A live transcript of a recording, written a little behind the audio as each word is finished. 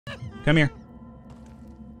Come here.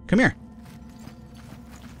 Come here.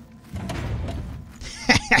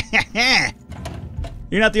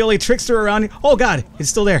 You're not the only trickster around here. Oh god, it's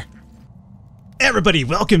still there. Everybody,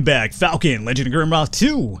 welcome back. Falcon, Legend of Grimrock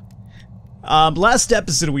 2. Last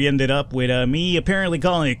episode we ended up with me apparently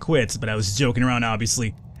calling it quits, but I was joking around,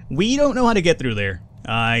 obviously. We don't know how to get through there.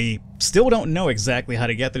 I still don't know exactly how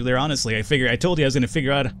to get through there, honestly. I told you I was going to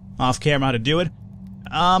figure out off camera how to do it.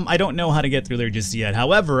 I don't know how to get through there just yet.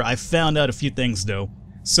 However, I found out a few things though.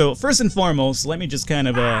 So first and foremost, let me just kind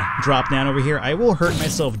of drop down over here. I will hurt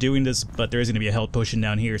myself doing this, but there is going to be a health potion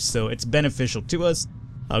down here, so it's beneficial to us.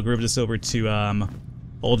 I'll group this over to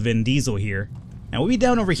old Vin Diesel here. Now we'll be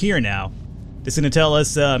down over here now. This is going to tell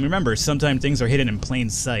us, remember, sometimes things are hidden in plain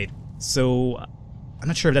sight. So I'm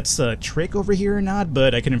not sure if that's a trick over here or not,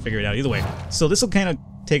 but I couldn't figure it out either way. So this will kind of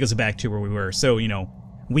take us back to where we were. So, you know,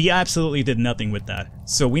 we absolutely did nothing with that.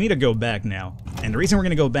 So we need to go back now. And the reason we're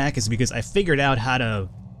going to go back is because I figured out how to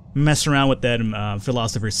mess around with that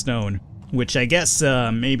Philosopher's Stone, which I guess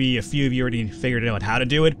maybe a few of you already figured out how to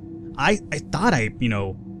do it. I thought I, you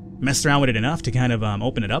know, messed around with it enough to kind of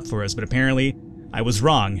open it up for us, but apparently I was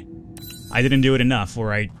wrong. I didn't do it enough,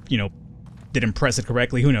 or I, you know, didn't press it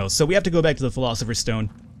correctly, who knows. So we have to go back to the Philosopher's Stone.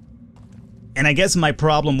 And I guess my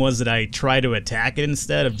problem was that I tried to attack it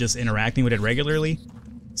instead of just interacting with it regularly.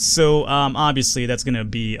 So, obviously that's gonna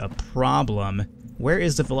be a problem. Where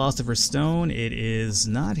is the Philosopher's Stone? It is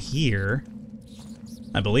not here.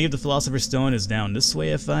 I believe the Philosopher's Stone is down this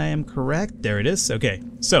way if I am correct. There it is. Okay,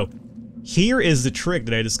 so here is the trick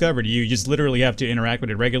that I discovered. You just literally have to interact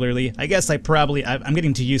with it regularly. I guess I'm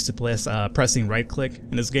getting too used to pressing right click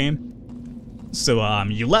in this game. So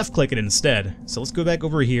you left click it instead. So let's go back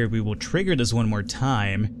over here. We will trigger this one more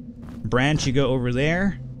time. Branch, you go over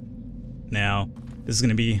there. Now, this is going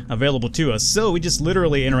to be available to us. So we just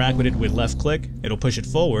literally interact with it with left click. It'll push it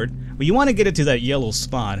forward. But you want to get it to that yellow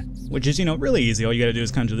spot, which is, you know, really easy. All you got to do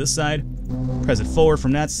is come to this side, press it forward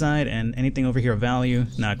from that side, and anything over here of value,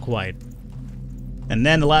 not quite. And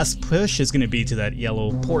then the last push is going to be to that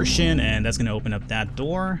yellow portion, and that's going to open up that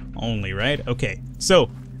door only, right? Okay, so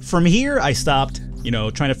from here I stopped, you know,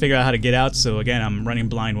 trying to figure out how to get out. So again, I'm running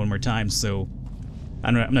blind one more time, so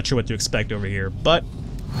I'm not sure what to expect over here, but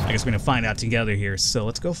I guess we're going to find out together here. So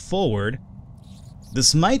let's go forward.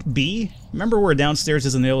 This might be, remember where downstairs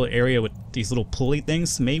is a little area with these little pulley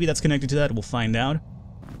things? Maybe that's connected to that, we'll find out.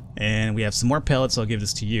 And we have some more pellets, so I'll give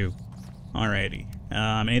this to you. Alrighty.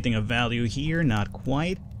 Anything of value here? Not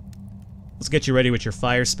quite. Let's get you ready with your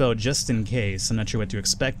fire spell just in case. I'm not sure what to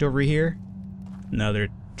expect over here. Another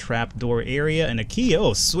trapdoor area and a key.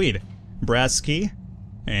 Oh, sweet. Brass key.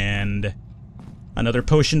 And another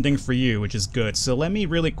potion thing for you, which is good. So let me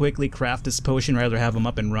really quickly craft this potion, rather have them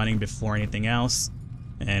up and running before anything else.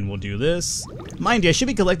 And we'll do this. Mind you, I should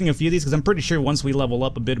be collecting a few of these because I'm pretty sure once we level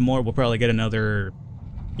up a bit more, we'll probably get another,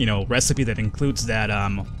 you know, recipe that includes that,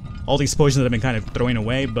 all these potions that I've been kind of throwing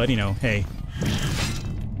away, but, you know, hey.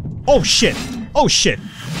 Oh, shit! Oh, shit!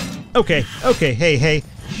 Okay, okay, hey.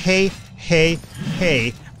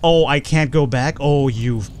 Oh, I can't go back? Oh,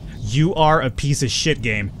 you are a piece of shit,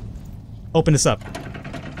 game. Open this up.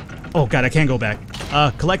 Oh, God, I can't go back.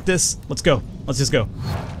 Collect this. Let's go. Let's just go.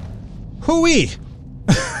 Hooey!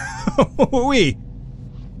 Hooey!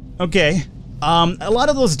 Okay. A lot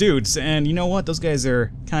of those dudes, and you know what? Those guys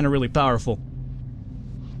are kind of really powerful.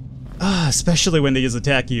 Especially when they just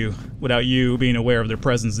attack you without you being aware of their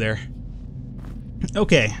presence there.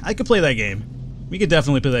 Okay, I could play that game. We could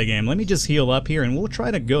definitely play that game. Let me just heal up here and we'll try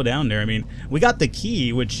to go down there. I mean, we got the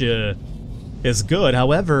key, which is good.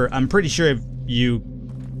 However, I'm pretty sure if you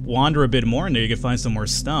wander a bit more in there, you can find some more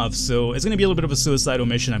stuff. So it's going to be a little bit of a suicidal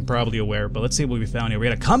mission, I'm probably aware. But let's see what we found here. We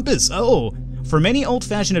got a compass. Oh! For many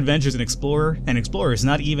old-fashioned adventures and explorers,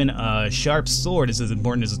 not even a sharp sword is as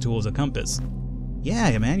important as a tool as a compass.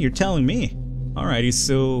 Yeah, man, you're telling me. Alrighty,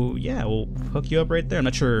 so yeah, we'll hook you up right there. I'm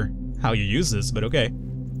not sure how you use this, but okay.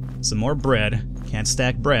 Some more bread. Can't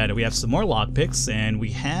stack bread. We have some more lockpicks, and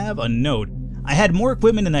we have a note. I had more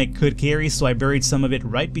equipment than I could carry, so I buried some of it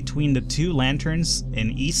right between the two lanterns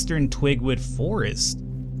in eastern Twigwood Forest.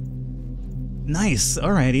 Nice,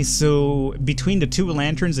 alrighty, so between the two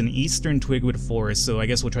lanterns in eastern Twigwood Forest, so I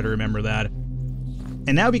guess we'll try to remember that.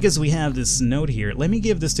 And now because we have this note here, let me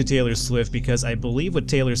give this to Taylor Swift because I believe with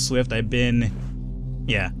Taylor Swift I've been,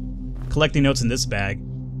 yeah, collecting notes in this bag.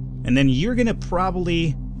 And then you're gonna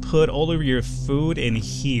probably put all of your food in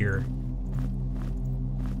here.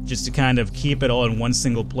 Just to kind of keep it all in one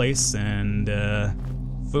single place, and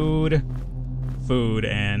food,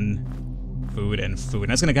 and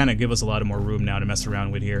that's gonna kind of give us a lot of more room now to mess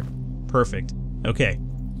around with here. Perfect. Okay.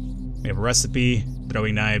 We have a recipe,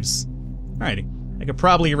 throwing knives, Alrighty. I could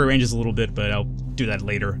probably rearrange this a little bit, but I'll do that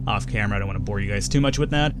later off camera. I don't want to bore you guys too much with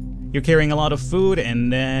that. You're carrying a lot of food,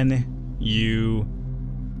 and then you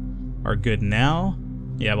are good now.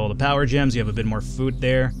 You have all the power gems. You have a bit more food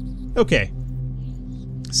there. Okay.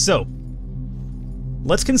 So,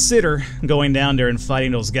 let's consider going down there and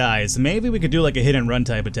fighting those guys. Maybe we could do like a hit and run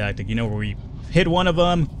type of tactic, you know, where we hit one of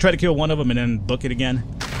them, try to kill one of them, and then book it again.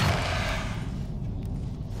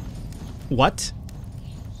 What?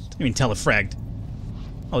 I mean, telefragged.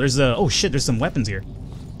 Oh, there's a... Oh, shit, there's some weapons here.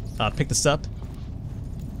 Pick this up.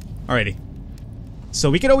 Alrighty. So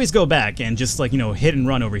we could always go back and just, like, you know, hit and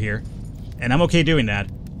run over here. And I'm okay doing that.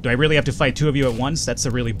 Do I really have to fight two of you at once? That's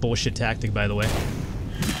a really bullshit tactic, by the way.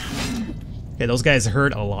 Okay, those guys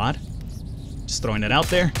hurt a lot. Just throwing that out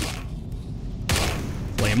there.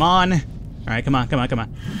 Flame on. Alright, come on, come on, come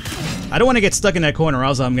on. I don't want to get stuck in that corner, or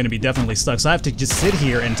else I'm going to be definitely stuck. So I have to just sit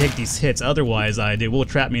here and take these hits. Otherwise, they will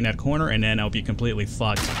trap me in that corner, and then I'll be completely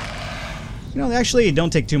fucked. You know, they actually don't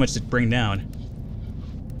take too much to bring down.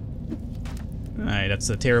 Alright, that's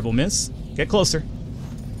a terrible miss. Get closer.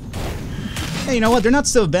 Hey, you know what? They're not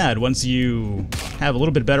so bad once you have a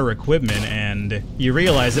little bit better equipment and you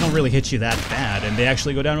realize they don't really hit you that bad, and they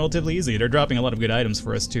actually go down relatively easy. They're dropping a lot of good items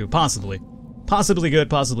for us, too. Possibly. Possibly good,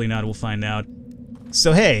 possibly not. We'll find out.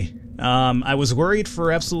 So, hey, I was worried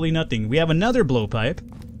for absolutely nothing. We have another blowpipe.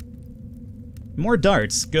 More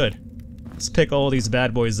darts. Good. Let's pick all these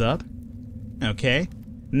bad boys up. Okay.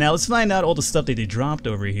 Now, let's find out all the stuff that they dropped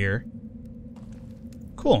over here.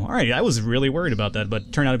 Cool. Alright, I was really worried about that, but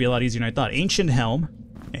it turned out to be a lot easier than I thought. Ancient Helm.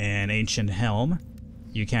 An Ancient Helm.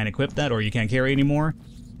 You can't equip that, or you can't carry anymore.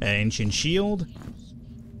 Ancient Shield.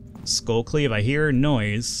 Skull Cleave. I hear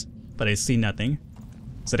noise, but I see nothing.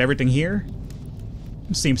 Is that everything here?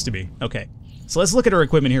 Seems to be. Okay. So let's look at our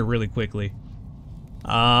equipment here really quickly.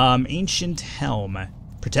 Ancient Helm.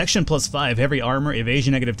 Protection +5, heavy armor,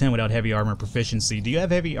 evasion -10 without heavy armor proficiency. Do you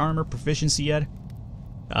have heavy armor proficiency yet?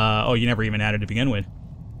 Oh, you never even had it to begin with.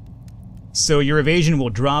 So your evasion will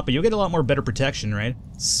drop, but you'll get a lot more better protection, right?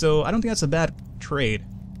 So I don't think that's a bad trade.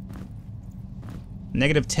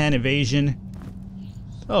 -10 evasion.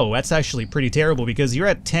 Oh, that's actually pretty terrible because you're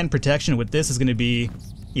at 10 protection. With this is going to be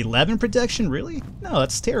 11 protection? Really? No,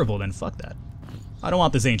 that's terrible then. Fuck that. I don't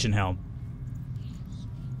want this Ancient Helm.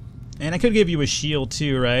 And I could give you a shield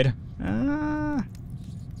too, right?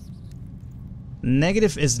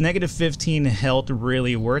 Is -15 health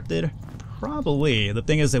really worth it? Probably. The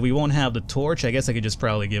thing is that we won't have the torch. I guess I could just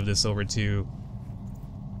probably give this over to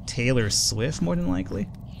Taylor Swift, more than likely.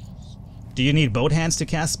 Do you need both hands to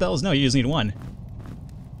cast spells? No, you just need one.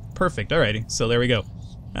 Perfect. Alrighty. So there we go.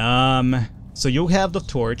 So you'll have the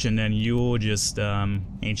torch, and then you'll just,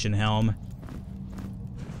 Ancient Helm.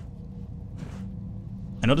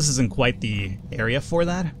 I know this isn't quite the area for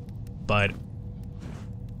that, but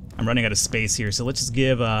I'm running out of space here, so let's just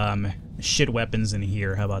give, shit weapons in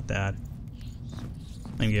here. How about that?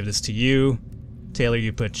 Let me give this to you. Taylor,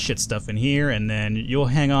 you put shit stuff in here, and then you'll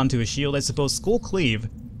hang on to a shield, I suppose. Skull Cleave.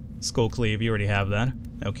 Skull Cleave, you already have that.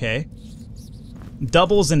 Okay.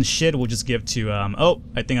 Doubles and shit we'll just give to, oh,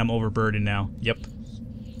 I think I'm overburdened now. Yep.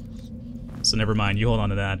 So never mind, you hold on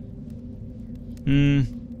to that.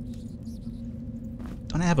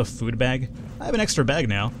 Don't I have a food bag? I have an extra bag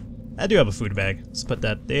now. I do have a food bag. Let's put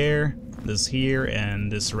that there, this here,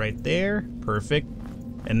 and this right there. Perfect.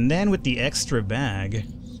 And then with the extra bag,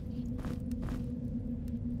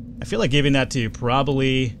 I feel like giving that to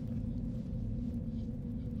probably...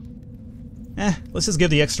 let's just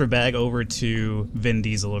give the extra bag over to Vin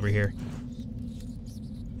Diesel over here.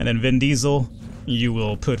 And then Vin Diesel, you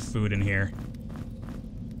will put food in here.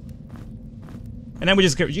 And then you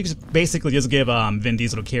just basically just give Vin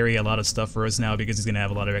Diesel to carry a lot of stuff for us now because he's going to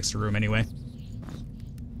have a lot of extra room anyway.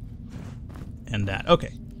 And that.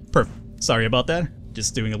 Okay. Perfect. Sorry about that.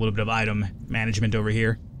 Just doing a little bit of item management over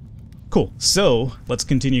here. Cool. So, let's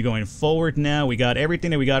continue going forward now. We got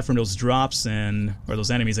everything that we got from those drops or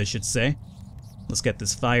those enemies, I should say. Let's get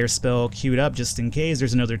this fire spell queued up just in case.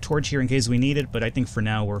 There's another torch here in case we need it, but I think for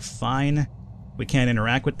now we're fine. We can't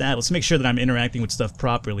interact with that. Let's make sure that I'm interacting with stuff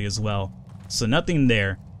properly as well. So nothing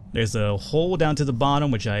there. There's a hole down to the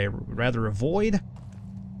bottom, which I would rather avoid.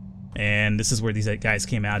 And this is where these guys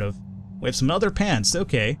came out of. We have some leather pants.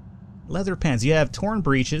 Okay. Leather pants. You have torn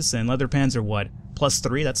breeches, and leather pants are what?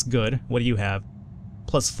 +3? That's good. What do you have?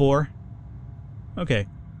 +4? Okay.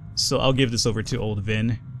 So I'll give this over to old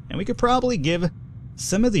Vin. And we could probably give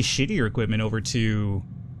some of the shittier equipment over to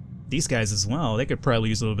these guys as well. They could probably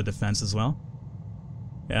use a little bit of defense as well.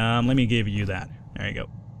 Let me give you that. There you go.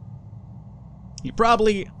 You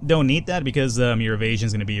probably don't need that because your evasion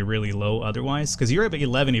is going to be really low otherwise. Because you're at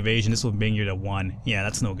 11 evasion, this will bring you to 1. Yeah,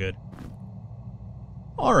 that's no good.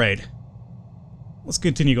 Alright. Let's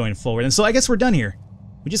continue going forward. And so I guess we're done here.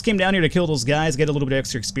 We just came down here to kill those guys, get a little bit of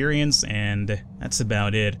extra experience, and that's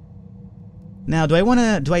about it. Now,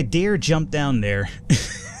 do I dare jump down there?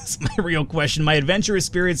 That's my real question. My adventurous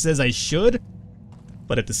spirit says I should,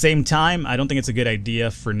 but at the same time, I don't think it's a good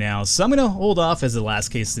idea for now. So I'm going to hold off as the last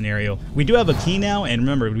case scenario. We do have a key now, and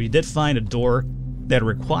remember, we did find a door that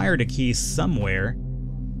required a key somewhere.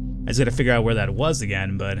 I just got to figure out where that was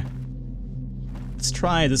again, but let's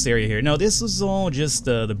try this area here. No, this is all just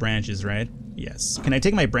the branches, right? Yes. Can I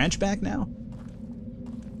take my branch back now?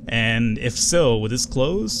 And if so, will this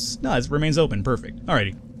close? No, it remains open. Perfect.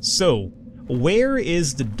 Alrighty. So, where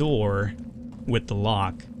is the door with the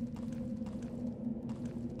lock?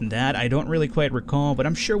 That I don't really quite recall, but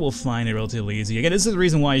I'm sure we'll find it relatively easy. Again, this is the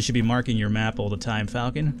reason why you should be marking your map all the time,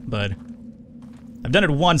 Falcon, but I've done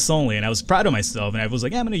it once only, and I was proud of myself, and I was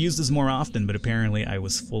like, yeah, I'm going to use this more often, but apparently I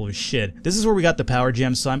was full of shit. This is where we got the power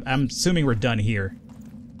gem, so I'm assuming we're done here.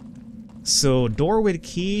 So, door with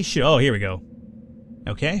key should... Oh, here we go.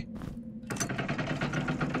 Okay.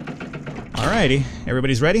 Alrighty.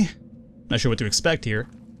 Everybody's ready? Not sure what to expect here.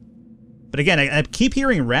 But again, I keep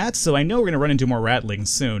hearing rats, so I know we're going to run into more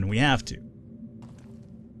rattlings soon. We have to.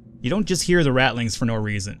 You don't just hear the rattlings for no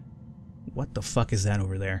reason. What the fuck is that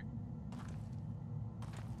over there?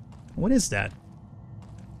 What is that?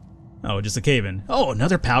 Oh, just a cave-in. Oh,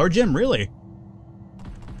 another power gem? Really?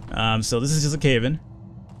 So this is just a cave-in.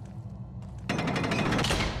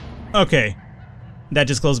 Okay. That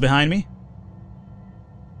just closed behind me?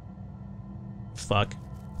 Fuck.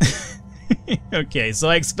 Okay, so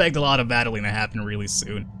I expect a lot of battling to happen really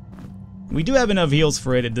soon. We do have enough heals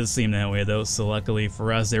for it, it does seem that way though, so luckily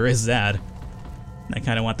for us there is that. I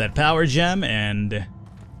kind of want that power gem, and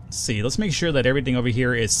let's see, let's make sure that everything over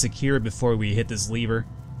here is secure before we hit this lever.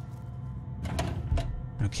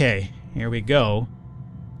 Okay, here we go.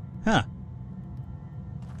 Huh.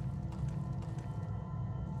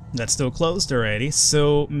 That's still closed already,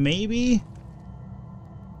 so maybe...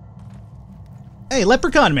 Hey,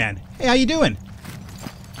 Leprechaun Man! Hey, how you doing?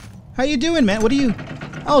 How you doing, man? What are you...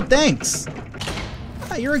 Oh, thanks!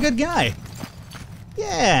 Oh, you're a good guy.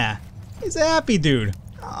 Yeah! He's a happy dude.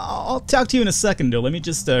 I'll talk to you in a second, though. Let me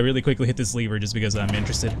just really quickly hit this lever just because I'm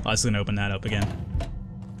interested. I was going to open that up again.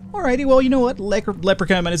 Alrighty, well, you know what?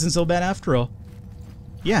 Leprechaun Man isn't so bad after all.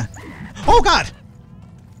 Yeah. Oh, God!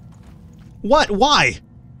 What? Why?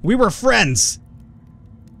 We were friends!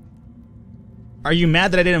 Are you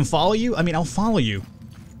mad that I didn't follow you? I mean, I'll follow you.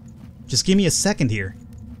 Just give me a second here.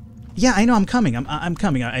 Yeah, I know, I'm coming. I'm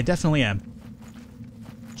coming. I definitely am.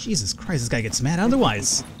 Jesus Christ, this guy gets mad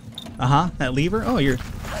otherwise. Uh-huh, that lever? Oh, you're...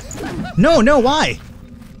 No, why?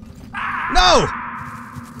 No!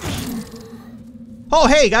 Oh,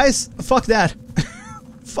 hey, guys! Fuck that.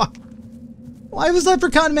 Fuck. Why was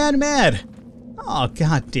Leprechaun Man mad? Oh,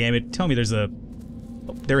 god damn it. Tell me there's a...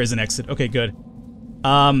 Oh, there is an exit. Okay, good.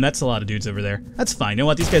 That's a lot of dudes over there. That's fine. You know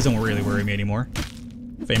what? These guys don't really worry me anymore.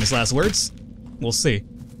 Famous last words? We'll see.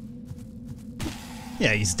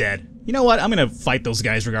 Yeah, he's dead. You know what? I'm gonna fight those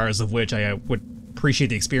guys regardless of which. I would appreciate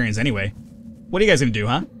the experience anyway. What are you guys gonna do,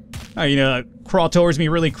 huh? Oh, you know, crawl towards me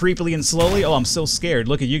really creepily and slowly? Oh, I'm so scared.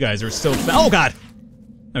 Look at you guys. They're so oh, God!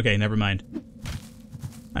 Okay, never mind.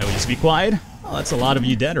 I will just be quiet. Oh, that's a lot of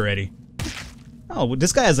you dead already. Oh, well,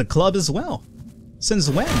 this guy has a club as well. Since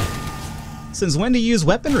when? Since when do you use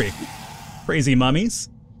weaponry? Crazy mummies.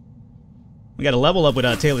 We gotta level up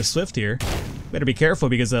with Taylor Swift here. Better be careful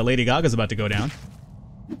because Lady Gaga's about to go down.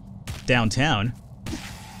 Downtown.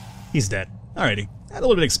 He's dead. Alrighty. Had a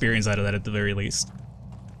little bit of experience out of that at the very least.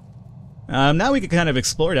 Now we can kind of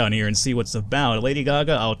explore down here and see what's about. Lady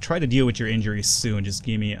Gaga, I'll try to deal with your injuries soon. Just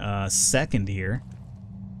give me a second here.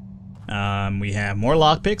 We have more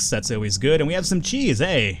lockpicks. That's always good. And we have some cheese.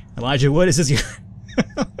 Hey, Elijah Wood, this is your...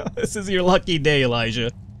 This is your lucky day,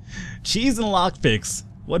 Elijah. Cheese and lockpicks.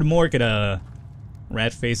 What more could a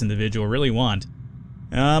rat-faced individual really want?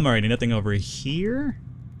 Alrighty, nothing over here.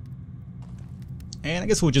 And I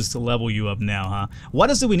guess we'll just level you up now, huh? What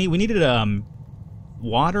else do we need? We needed,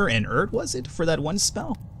 water and earth, was it? For that one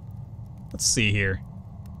spell? Let's see here.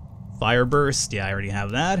 Fire burst. Yeah, I already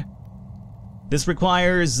have that. This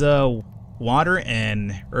requires, water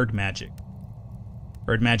and earth magic.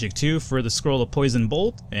 Earth Magic 2 for the Scroll of Poison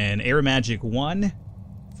Bolt, and Air Magic 1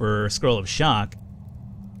 for Scroll of Shock.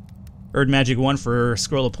 Earth Magic 1 for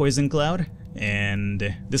Scroll of Poison Cloud,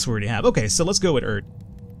 and this we already have. Okay, so let's go with Earth,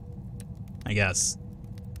 I guess.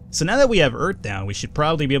 So now that we have Earth down, we should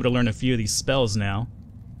probably be able to learn a few of these spells now.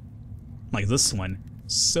 like this one.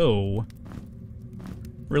 So,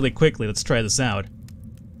 really quickly, let's try this out.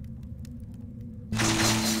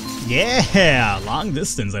 Yeah, long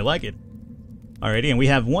distance, I like it. Alrighty, and we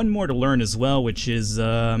have one more to learn as well, which is,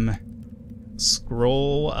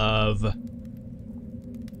 Scroll of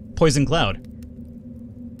Poison Cloud.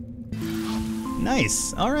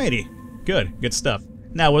 Nice, alrighty. Good stuff.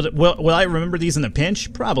 Now, will I remember these in a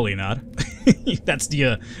pinch? Probably not. That's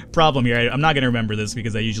the problem here. I'm not going to remember this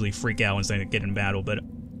because I usually freak out once I get in battle, but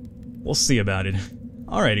we'll see about it.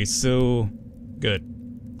 Alrighty, so good.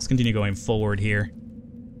 Let's continue going forward here.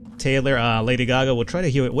 Taylor, Lady Gaga, we'll try to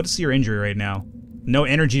heal it. What is your injury right now? No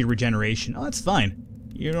energy regeneration. Oh, that's fine.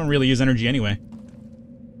 You don't really use energy anyway.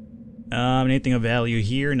 Anything of value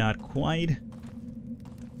here? Not quite.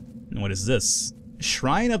 And what is this?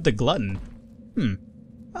 Shrine of the Glutton.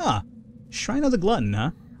 Ah, Shrine of the Glutton,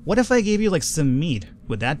 huh? What if I gave you, like, some meat?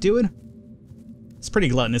 Would that do it? It's pretty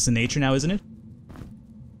gluttonous in nature now, isn't it?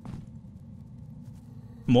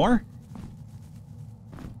 More?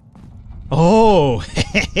 Oh,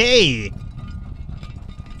 hey!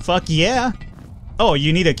 Fuck yeah! Oh,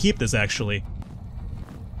 you need to keep this, actually.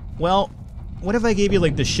 Well, what if I gave you,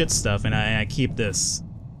 like, the shit stuff and I keep this?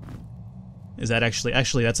 Is that actually...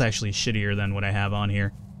 Actually, that's actually shittier than what I have on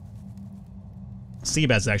here.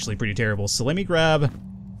 Seabass is actually pretty terrible, so let me grab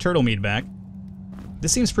turtle meat back.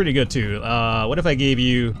 This seems pretty good, too. What if I gave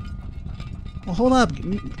you... Well, hold up.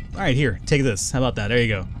 Alright, here, take this. How about that? There you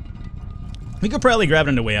go. We could probably grab it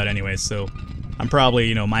on the way out anyway, so I'm probably,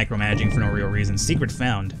 you know, micromanaging for no real reason. Secret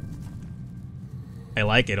found. I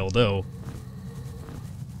like it, although...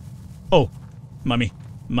 Oh, mummy.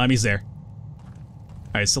 Mummy's there.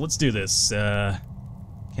 Alright, so let's do this.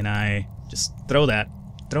 Can I just throw that?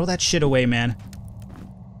 Throw that shit away, man.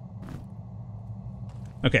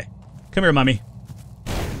 Okay. Come here, mummy.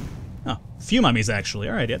 Oh, a few mummies, actually.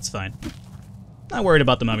 Alright, that's fine. Not worried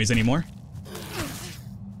about the mummies anymore.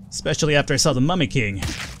 Especially after I saw the Mummy King.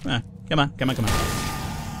 Come on.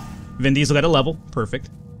 Vin Diesel got a level. Perfect.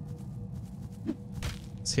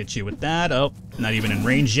 Let's hit you with that. Oh, not even in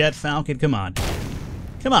range yet, Falcon. Come on.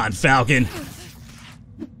 Come on, Falcon.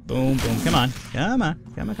 Boom, boom. Come on. Come on.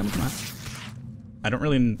 I don't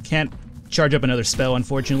really... Can't charge up another spell,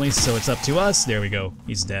 unfortunately, so it's up to us. There we go.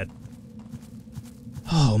 He's dead.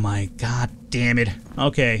 Oh my god damn it.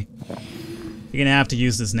 Okay. You're gonna have to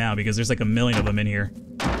use this now because there's like a million of them in here.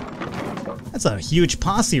 That's a huge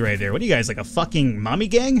posse right there. What are you guys, like a fucking mummy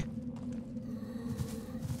gang?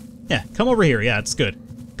 Yeah, come over here. Yeah, it's good.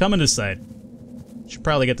 Come on this side. Should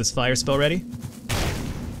probably get this fire spell ready.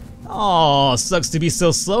 Oh, sucks to be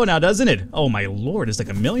so slow now, doesn't it? Oh my lord, there's like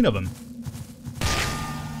a million of them.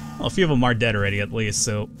 Well, a few of them are dead already at least,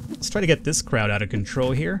 so let's try to get this crowd out of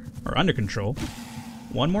control here. Or under control.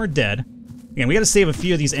 One more dead. Again, we gotta save a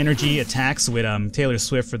few of these energy attacks with Taylor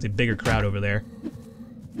Swift for the bigger crowd over there.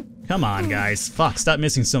 Come on, guys. Fuck, stop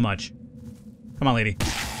missing so much. Come on, lady.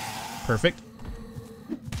 Perfect.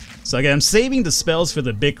 So again, I'm saving the spells for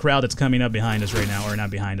the big crowd that's coming up behind us right now. Or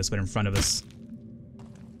not behind us, but in front of us.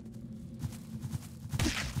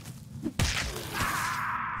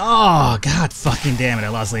 Oh, god fucking damn it. I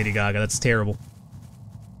lost Lady Gaga. That's terrible.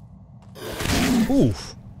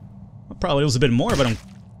 Oof. I'll probably lose a bit more, but I'm...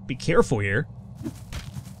 Be careful here.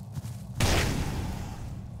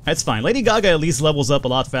 That's fine. Lady Gaga at least levels up a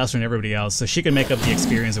lot faster than everybody else, so she can make up the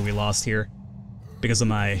experience that we lost here because of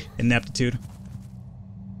my ineptitude.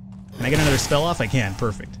 Can I get another spell off? I can.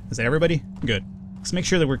 Perfect. Is that everybody? Good. Let's make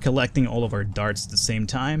sure that we're collecting all of our darts at the same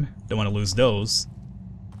time. Don't want to lose those.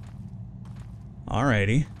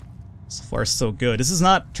 Alrighty. So far, so good. This is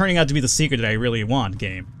not turning out to be the secret that I really want,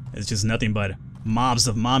 game. It's just nothing but mobs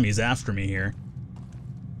of mommies after me here.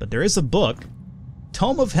 But there is a book.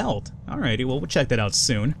 Tome of Health. Alrighty, well, we'll check that out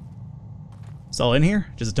soon. It's all in here?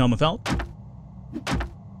 Just a Tome of Health?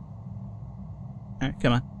 Alright,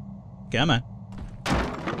 come on. Come on.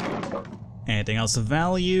 Anything else of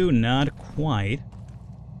value? Not quite.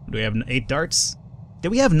 Do we have 8 darts? Did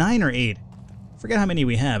we have 9 or 8? I forget how many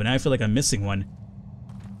we have, and now I feel like I'm missing one.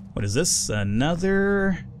 What is this?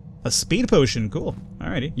 Another... A speed potion. Cool.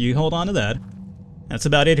 Alrighty, you hold on to that. That's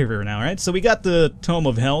about it here now, right? So we got the Tome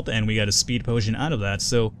of Health, and we got a speed potion out of that,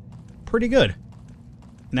 so pretty good.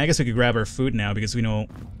 And I guess we could grab our food now, because we no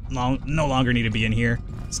longer need to be in here.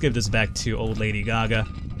 Let's give this back to old Lady Gaga.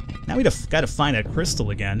 Now we gotta find that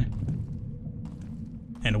crystal again.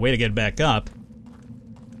 And a way to get back up.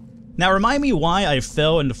 Now remind me why I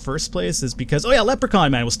fell in the first place is because... Oh yeah,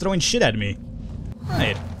 Leprechaun Man was throwing shit at me.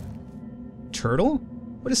 Right. Turtle?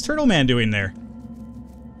 What is Turtle Man doing there?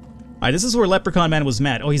 Alright, this is where Leprechaun Man was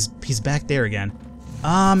mad. Oh, he's back there again.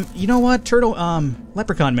 You know what, Turtle,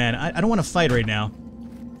 Leprechaun Man, I don't want to fight right now.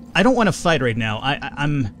 I don't want to fight right now.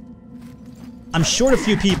 I'm short a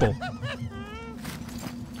few people.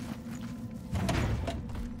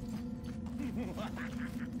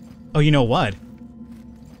 Oh, you know what?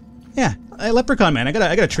 Yeah, Leprechaun Man, I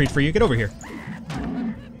got a treat for you. Get over here.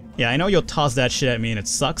 Yeah, I know you'll toss that shit at me and it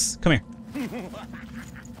sucks. Come here.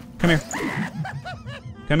 Come here.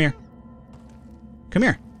 Come here. Come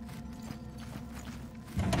here.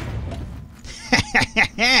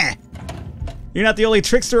 You're not the only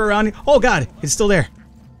trickster around here. Oh god, it's still there.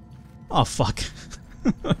 Oh fuck.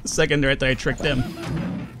 Second right there, I tricked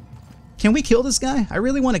him. Can we kill this guy? I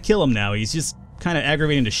really want to kill him now. He's just kind of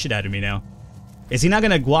aggravating the shit out of me now. Is he not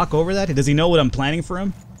gonna walk over that? Does he know what I'm planning for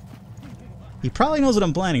him? He probably knows what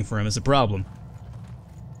I'm planning for him. It's a problem.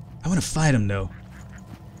 I want to fight him though.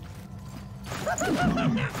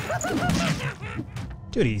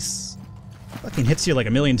 Dude, he's fucking hits you like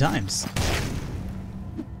a million times.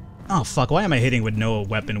 Oh fuck, why am I hitting with no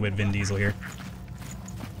weapon with Vin Diesel here?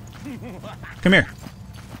 Come here.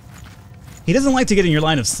 He doesn't like to get in your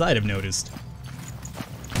line of sight, I've noticed.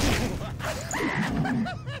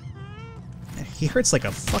 He hurts like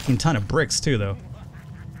a fucking ton of bricks too, though.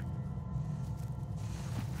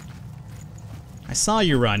 I saw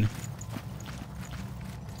you run.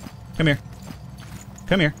 Come here.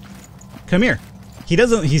 Come here. Come here. He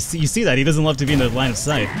doesn't, you see that? He doesn't love to be in the line of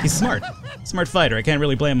sight. He's smart. Smart fighter. I can't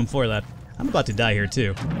really blame him for that. I'm about to die here,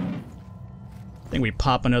 too. I think we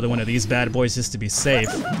pop another one of these bad boys just to be safe.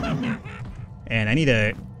 And I need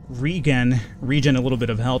to regen a little bit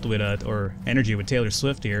of health with, or energy with Taylor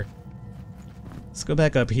Swift here. Let's go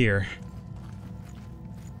back up here.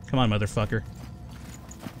 Come on, motherfucker.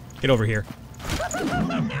 Get over here.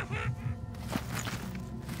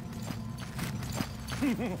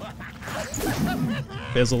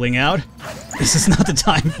 Fizzling out. This is not the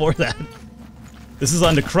time for that. This is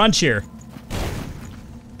on the crunch here.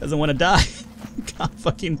 Doesn't want to die. God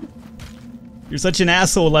fucking... You're such an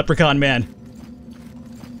asshole, Leprechaun Man.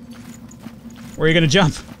 Where are you gonna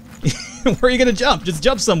jump? Where are you gonna jump? Just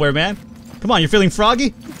jump somewhere, man. Come on, you're feeling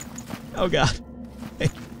froggy? Oh god. Hey.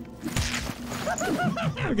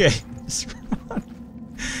 Okay.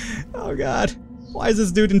 Oh god. Why is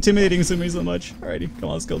this dude intimidating me so much? Alrighty, come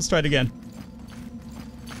on, let's go. Let's try it again.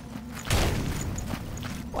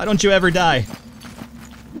 Why don't you ever die?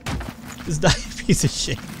 Just die, you piece of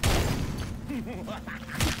shit.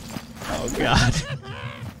 Oh god.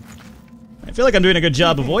 I feel like I'm doing a good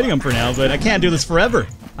job avoiding him for now, but I can't do this forever.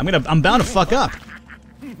 I'm bound to fuck up.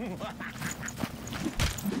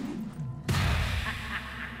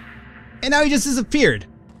 And now he just disappeared.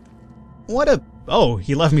 What a... Oh,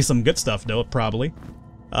 he left me some good stuff, though, probably.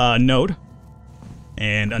 Node.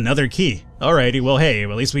 And another key. Alrighty, well, hey,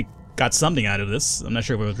 well, at least we got something out of this. I'm not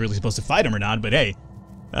sure if we were really supposed to fight him or not, but hey.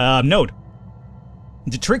 Node.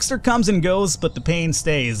 The trickster comes and goes, but the pain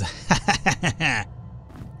stays.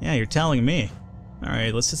 Yeah, you're telling me.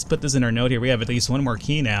 Alright, let's just put this in our note here. We have at least one more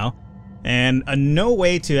key now. And no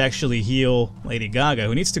way to actually heal Lady Gaga,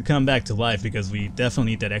 who needs to come back to life because we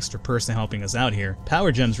definitely need that extra person helping us out here.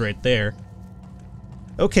 Power gem's right there.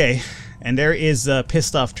 Okay, and there is a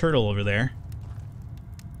pissed off turtle over there.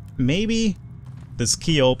 Maybe this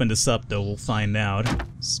key opened us up, though. We'll find out.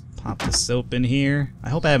 Let's pop this open here. I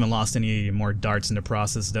hope I haven't lost any more darts in the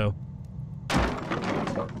process, though.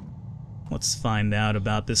 Let's find out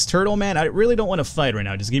about this turtle, man. I really don't want to fight right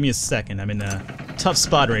now. Just give me a second. I'm in a tough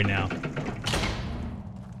spot right now.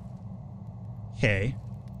 Okay.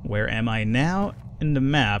 Where am I now in the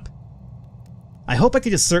map? I hope I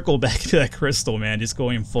could just circle back to that crystal, man. Just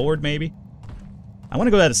going forward, maybe. I want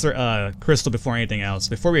to go to that crystal before anything else.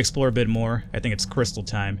 Before we explore a bit more, I think it's crystal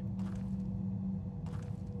time.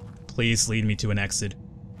 Please lead me to an exit.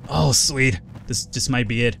 Oh, sweet. This might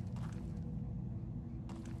be it.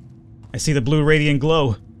 I see the blue radiant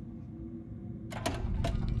glow.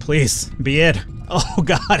 Please, be it. Oh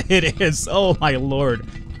god, it is. Oh my lord.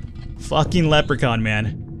 Fucking Leprechaun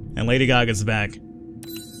Man. And Lady Gaga's back.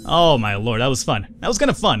 Oh my lord, that was fun. That was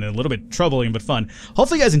kind of fun. A little bit troubling, but fun.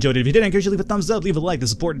 Hopefully you guys enjoyed it. If you did, I encourage you to leave a thumbs up, leave a like. The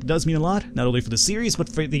support does mean a lot, not only for the series, but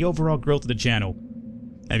for the overall growth of the channel.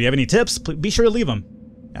 And if you have any tips, be sure to leave them.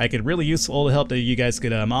 I could really use all the help that you guys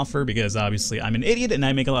could offer, because obviously I'm an idiot and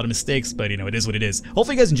I make a lot of mistakes, but you know, it is what it is.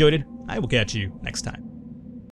 Hopefully you guys enjoyed it. I will catch you next time.